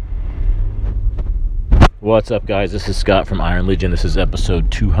What's up, guys? This is Scott from Iron Legion. This is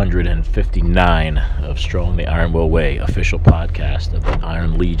episode 259 of Strong the Iron Will Way, official podcast of the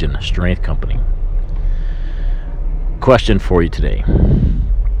Iron Legion Strength Company. Question for you today.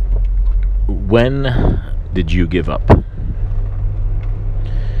 When did you give up?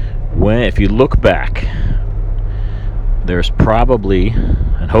 If you look back, there's probably,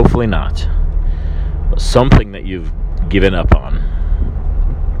 and hopefully not, something that you've given up on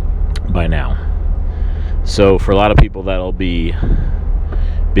by now. So for a lot of people, that'll be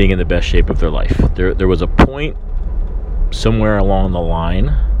being in the best shape of their life. There was a point somewhere along the line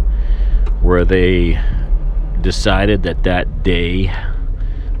where they decided that day,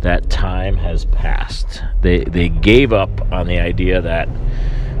 that time has passed. They gave up on the idea that,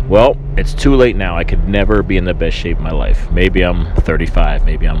 well, it's too late now. I could never be in the best shape of my life. Maybe I'm 35,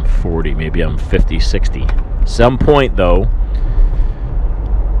 maybe I'm 40, maybe I'm 50, 60. Some point, though,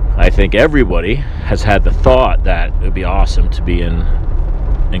 I think everybody has had the thought that it would be awesome to be in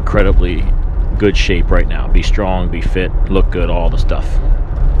incredibly good shape right now. Be strong, be fit, look good, all the stuff.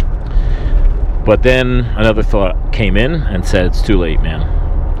 But then another thought came in and said, it's too late,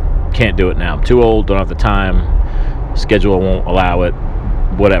 man. Can't do it now. I'm too old, don't have the time, schedule won't allow it,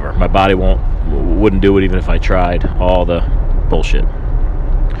 whatever. My body wouldn't do it even if I tried, all the bullshit.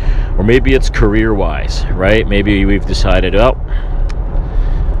 Or maybe it's career-wise, right? Maybe we've decided,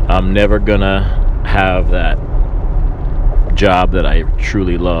 I'm never gonna have that job that I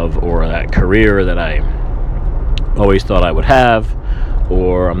truly love, or that career that I always thought I would have,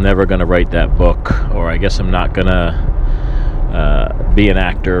 or I'm never gonna write that book, or I guess I'm not gonna be an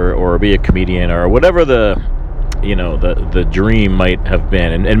actor or be a comedian, or whatever the dream might have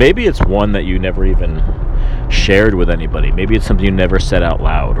been. And maybe it's one that you never even shared with anybody. Maybe it's something you never said out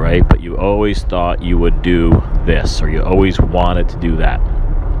loud, right? But you always thought you would do this, or you always wanted to do that.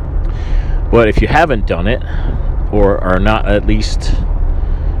 But if you haven't done it, or are not at least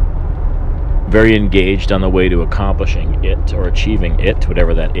very engaged on the way to accomplishing it or achieving it,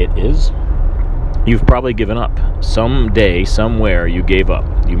 whatever that it is, you've probably given up. Someday, somewhere, you gave up.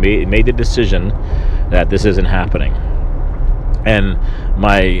 You made the decision that this isn't happening. And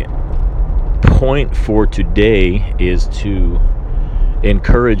my point for today is to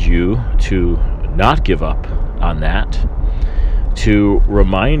encourage you to not give up on that, to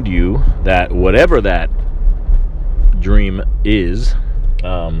remind you that whatever that dream is,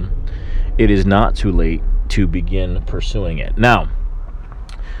 it is not too late to begin pursuing it. Now,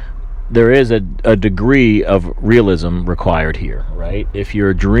 there is a degree of realism required here, right? If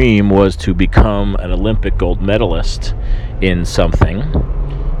your dream was to become an Olympic gold medalist in something,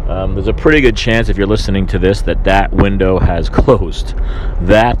 there's a pretty good chance, if you're listening to this, that window has closed.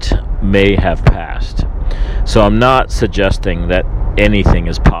 That may have passed. So I'm not suggesting that anything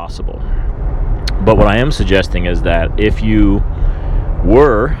is possible. But what I am suggesting is that if you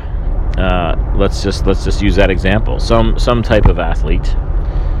were, let's just use that example, some type of athlete,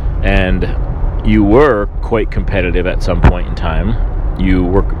 and you were quite competitive at some point in time, you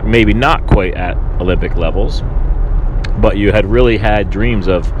were maybe not quite at Olympic levels, but you had really had dreams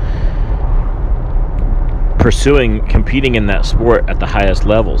of competing in that sport at the highest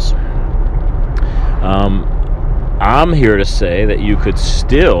levels. I'm here to say that you could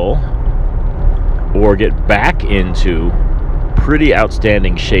still, or get back into pretty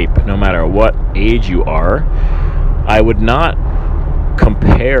outstanding shape no matter what age you are. I would not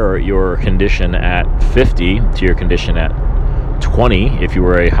compare your condition at 50 to your condition at 20 if you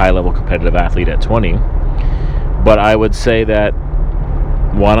were a high-level competitive athlete at 20. But I would say that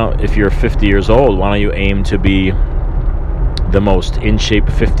if you're 50 years old, why don't you aim to be the most in-shape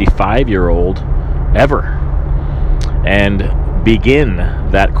 55-year-old ever, and begin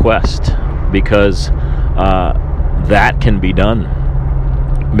that quest, because that can be done.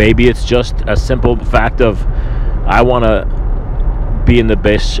 Maybe it's just a simple fact of, I want to be in the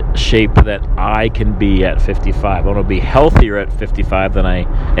best shape that I can be at 55. I want to be healthier at 55 than I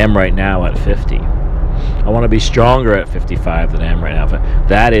am right now at 50. I want to be stronger at 55 than I am right now.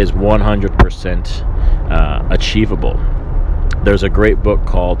 That is 100% achievable. There's a great book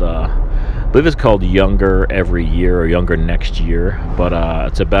called, I believe it's called Younger Every Year or Younger Next Year, but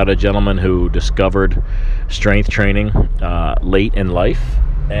it's about a gentleman who discovered strength training late in life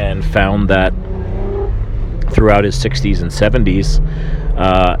and found that throughout his 60s and 70s,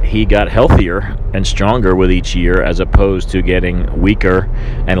 he got healthier and stronger with each year, as opposed to getting weaker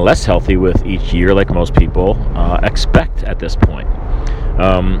and less healthy with each year, like most people expect at this point.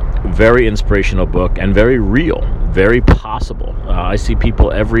 Very inspirational book, and very real, very possible. I see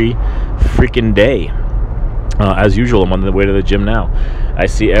people every freaking day As usual, I'm on the way to the gym now. I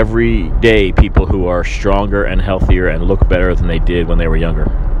see every day people who are stronger and healthier and look better than they did when they were younger,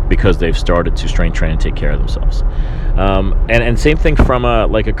 because they've started to strength train and take care of themselves. And same thing from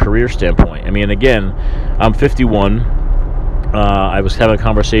a career standpoint. I mean, again, I'm 51. I was having a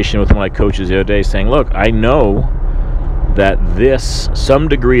conversation with one of my coaches the other day saying, look, I know that some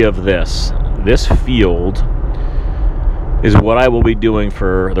degree of this field is what I will be doing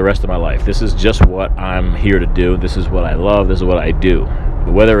for the rest of my life. This is just what I'm here to do. This is what I love. This is what I do.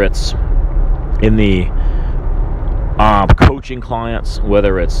 Whether it's in the coaching clients,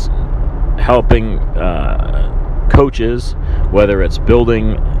 whether it's helping coaches, whether it's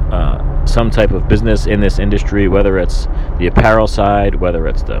building some type of business in this industry, whether it's the apparel side, whether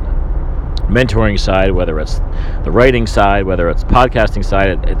it's the mentoring side, whether it's the writing side, whether it's podcasting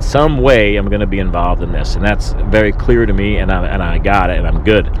side, in some way I'm going to be involved in this, and that's very clear to me, and I got it, and I'm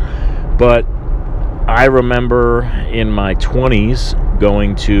good. But I remember in my 20s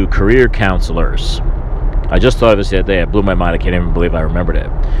going to career counselors. I just thought of this the other day. It blew my mind. I can't even believe I remembered it.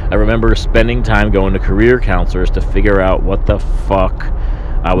 I remember spending time going to career counselors to figure out what the fuck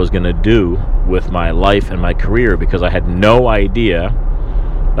I was going to do with my life and my career, because I had no idea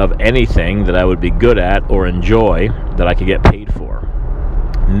of anything that I would be good at or enjoy that I could get paid for.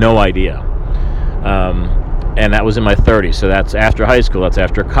 No idea. And that was in my 30s. So that's after high school. That's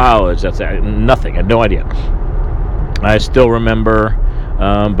after college. That's nothing. I had no idea. I still remember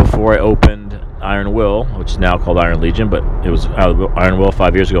before I opened Iron Will, which is now called Iron Legion, but it was Iron Will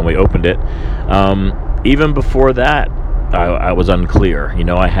 5 years ago when we opened it. Even before that, I was unclear. You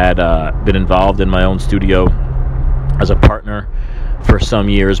know, I had been involved in my own studio as a partner for some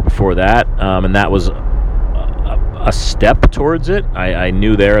years before that, and that was a step towards it. I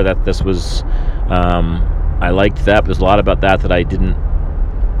knew there that this was, I liked that, but there's a lot about that I didn't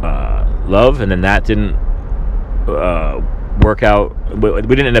love, and then that didn't work out. We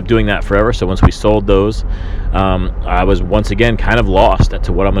didn't end up doing that forever, so once we sold those, I was once again kind of lost as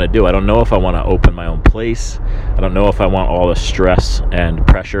to what I'm going to do. I don't know if I want to open my own place. I don't know if I want all the stress and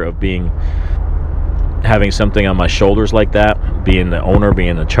pressure of having something on my shoulders like that, being the owner,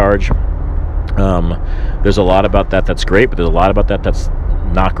 being in charge. There's a lot about that that's great, but there's a lot about that that's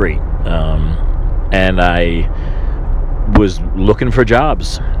not great. And I was looking for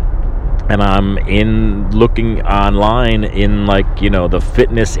jobs, and I'm looking online in the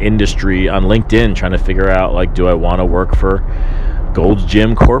fitness industry on LinkedIn, trying to figure out do I want to work for Gold's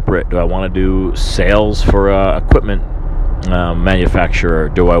Gym corporate? Do I want to do sales for equipment manufacturer?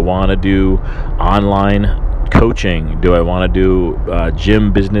 Do I want to do online coaching? Do I want to do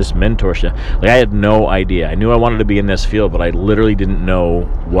gym business mentorship? I had no idea. I knew I wanted to be in this field, but I literally didn't know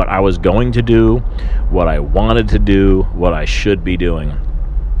what I was going to do, what I wanted to do, what I should be doing.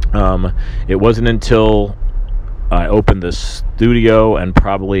 It wasn't until I opened the studio and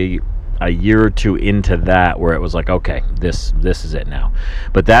probably a year or two into that where it was okay, this is it now.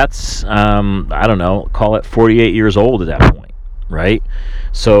 But that's I don't know, call it 48 years old at that point, right?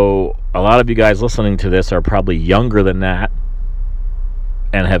 So a lot of you guys listening to this are probably younger than that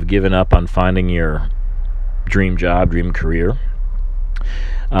and have given up on finding your dream job, dream career.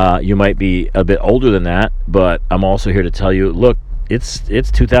 You might be a bit older than that, but I'm also here to tell you, look, it's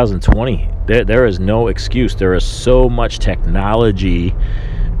 2020. There is no excuse. There is so much technology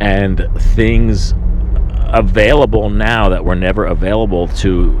and things available now that were never available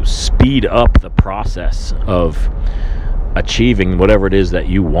to speed up the process of achieving whatever it is that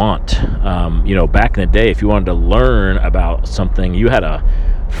you want. Back in the day, if you wanted to learn about something, you had to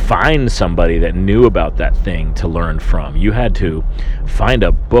find somebody that knew about that thing to learn from. You had to find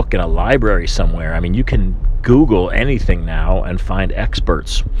a book in a library somewhere. I mean, you can Google anything now and find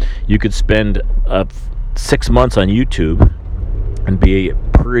experts. You could spend 6 months on YouTube and be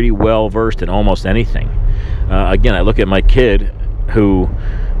pretty well versed in almost anything. Again, I look at my kid, who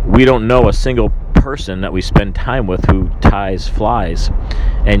we don't know a single person that we spend time with who ties flies,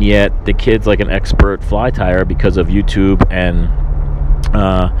 and yet the kid's like an expert fly tyer because of YouTube and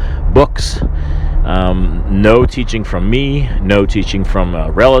books. No teaching from me, no teaching from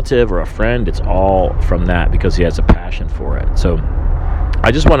a relative or a friend. It's all from that because he has a passion for it. So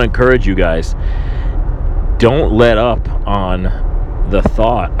I just want to encourage you guys, don't let up on the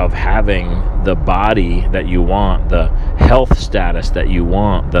thought of having the body that you want, the health status that you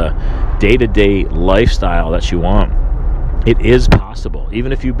want, the day-to-day lifestyle that you want. It is possible.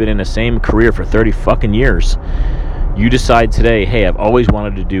 Even if you've been in the same career for 30 fucking years, you decide today, hey, I've always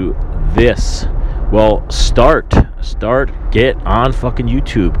wanted to do this. Well, start Get on fucking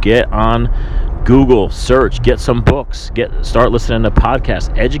YouTube. Get on Google, search, get some books, start listening to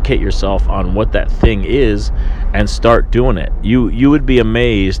podcasts, educate yourself on what that thing is, and start doing it. You would be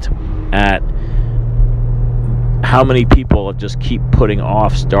amazed at how many people just keep putting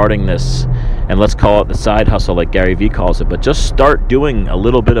off starting this, and let's call it the side hustle like Gary Vee calls it, but just start doing a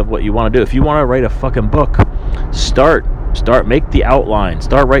little bit of what you want to do. If you want to write a fucking book, start, make the outline,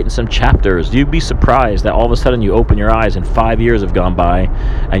 start writing some chapters. You'd be surprised that all of a sudden you open your eyes and 5 years have gone by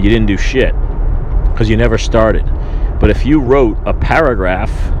and you didn't do shit because you never started. But if you wrote a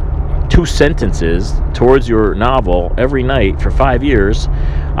paragraph, 2 sentences towards your novel every night for 5 years,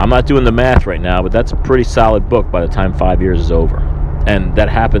 I'm not doing the math right now, but that's a pretty solid book by the time 5 years is over. And that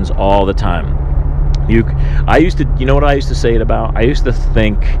happens all the time. You know what I used to say it about? I used to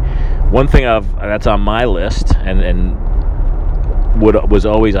think one thing that's on my list, and what was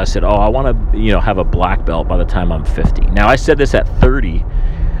always, I said, I want to have a black belt by the time I'm 50. Now I said this at 30,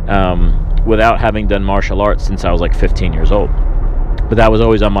 without having done martial arts since I was like 15 years old. But that was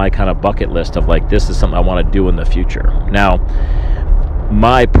always on my kind of bucket list of like, this is something I want to do in the future. Now,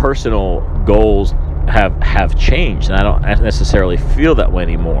 my personal goals have changed, and I don't necessarily feel that way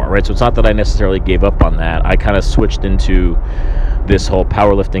anymore, right? So it's not that I necessarily gave up on that. I kind of switched into this whole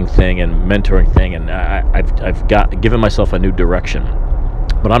powerlifting thing and mentoring thing, and I've given myself a new direction.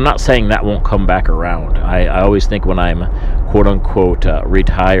 But I'm not saying that won't come back around. I always think when I'm quote-unquote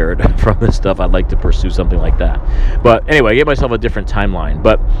retired from this stuff, I'd like to pursue something like that. But anyway, I gave myself a different timeline.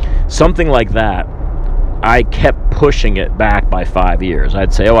 But something like that, I kept pushing it back by 5 years.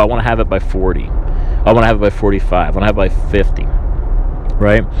 I'd say, I want to have it by 40. I want to have it by 45. I want to have it by 50.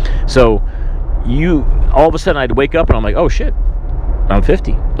 Right? So all of a sudden I'd wake up and I'm like, oh shit, I'm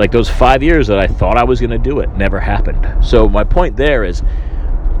 50. Like those 5 years that I thought I was going to do it never happened. So my point there is,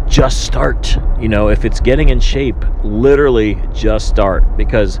 just start. If it's getting in shape, literally just start,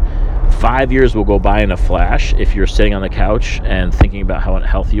 because 5 years will go by in a flash if you're sitting on the couch and thinking about how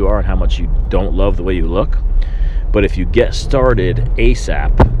unhealthy you are and how much you don't love the way you look. But if you get started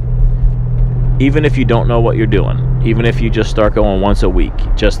ASAP, even if you don't know what you're doing, even if you just start going once a week,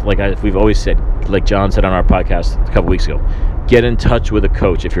 just like we've always said, like John said on our podcast a couple weeks ago, get in touch with a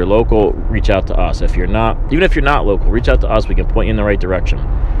coach. If you're local, reach out to us. Even if you're not local, reach out to us. We can point you in the right direction.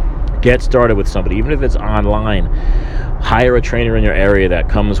 Get started with somebody, even if it's online. Hire a trainer in your area that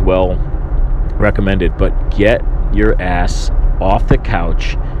comes well recommended, but get your ass off the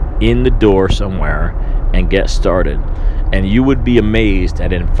couch, in the door somewhere, and get started. And you would be amazed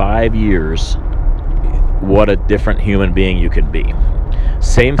that in 5 years, what a different human being you can be.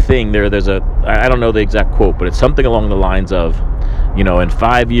 Same thing there's I don't know the exact quote, but it's something along the lines of, in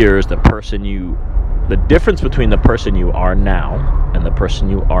 5 years, the difference between the person you are now and the person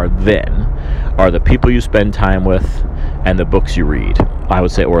you are then are the people you spend time with and the books you read, I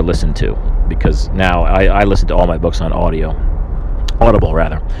would say, or listen to, because now I listen to all my books on Audible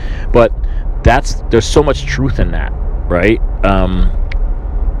rather. But there's so much truth in that, right?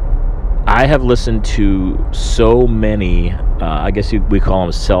 I have listened to so many, I guess we call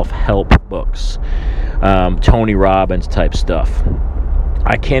them self-help books, Tony Robbins type stuff.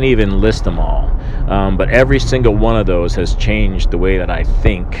 I can't even list them all, but every single one of those has changed the way that I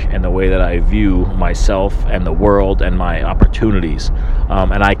think and the way that I view myself and the world and my opportunities,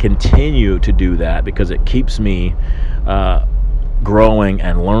 and I continue to do that because it keeps me growing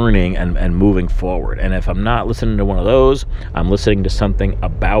and learning and moving forward. And if I'm not listening to one of those, I'm listening to something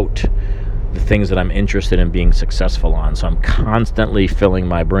about the things that I'm interested in being successful on. So I'm constantly filling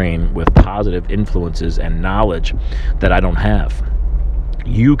my brain with positive influences and knowledge that I don't have.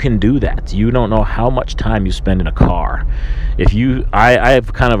 You can do that. You don't know how much time you spend in a car. I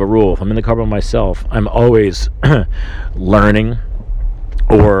have kind of a rule. If I'm in the car by myself, I'm always learning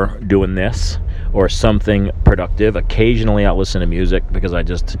or doing this or something productive. Occasionally I'll listen to music because I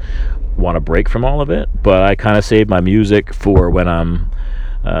just want to break from all of it, but I kind of save my music for when I'm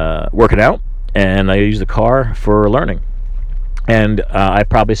working out, and I use the car for learning. And I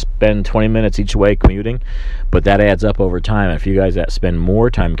probably spend 20 minutes each way commuting, but that adds up over time. And if you guys that spend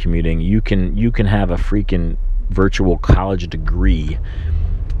more time commuting, you can have a freaking virtual college degree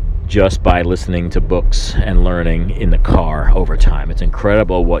just by listening to books and learning in the car over time. It's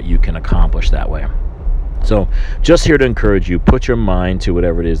incredible what you can accomplish that way. So just here to encourage you, put your mind to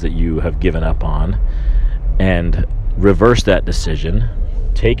whatever it is that you have given up on and reverse that decision,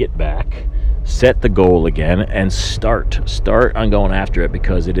 take it back, set the goal again, and start on going after it,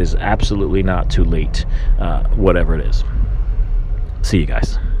 because it is absolutely not too late, whatever it is. See you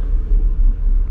guys.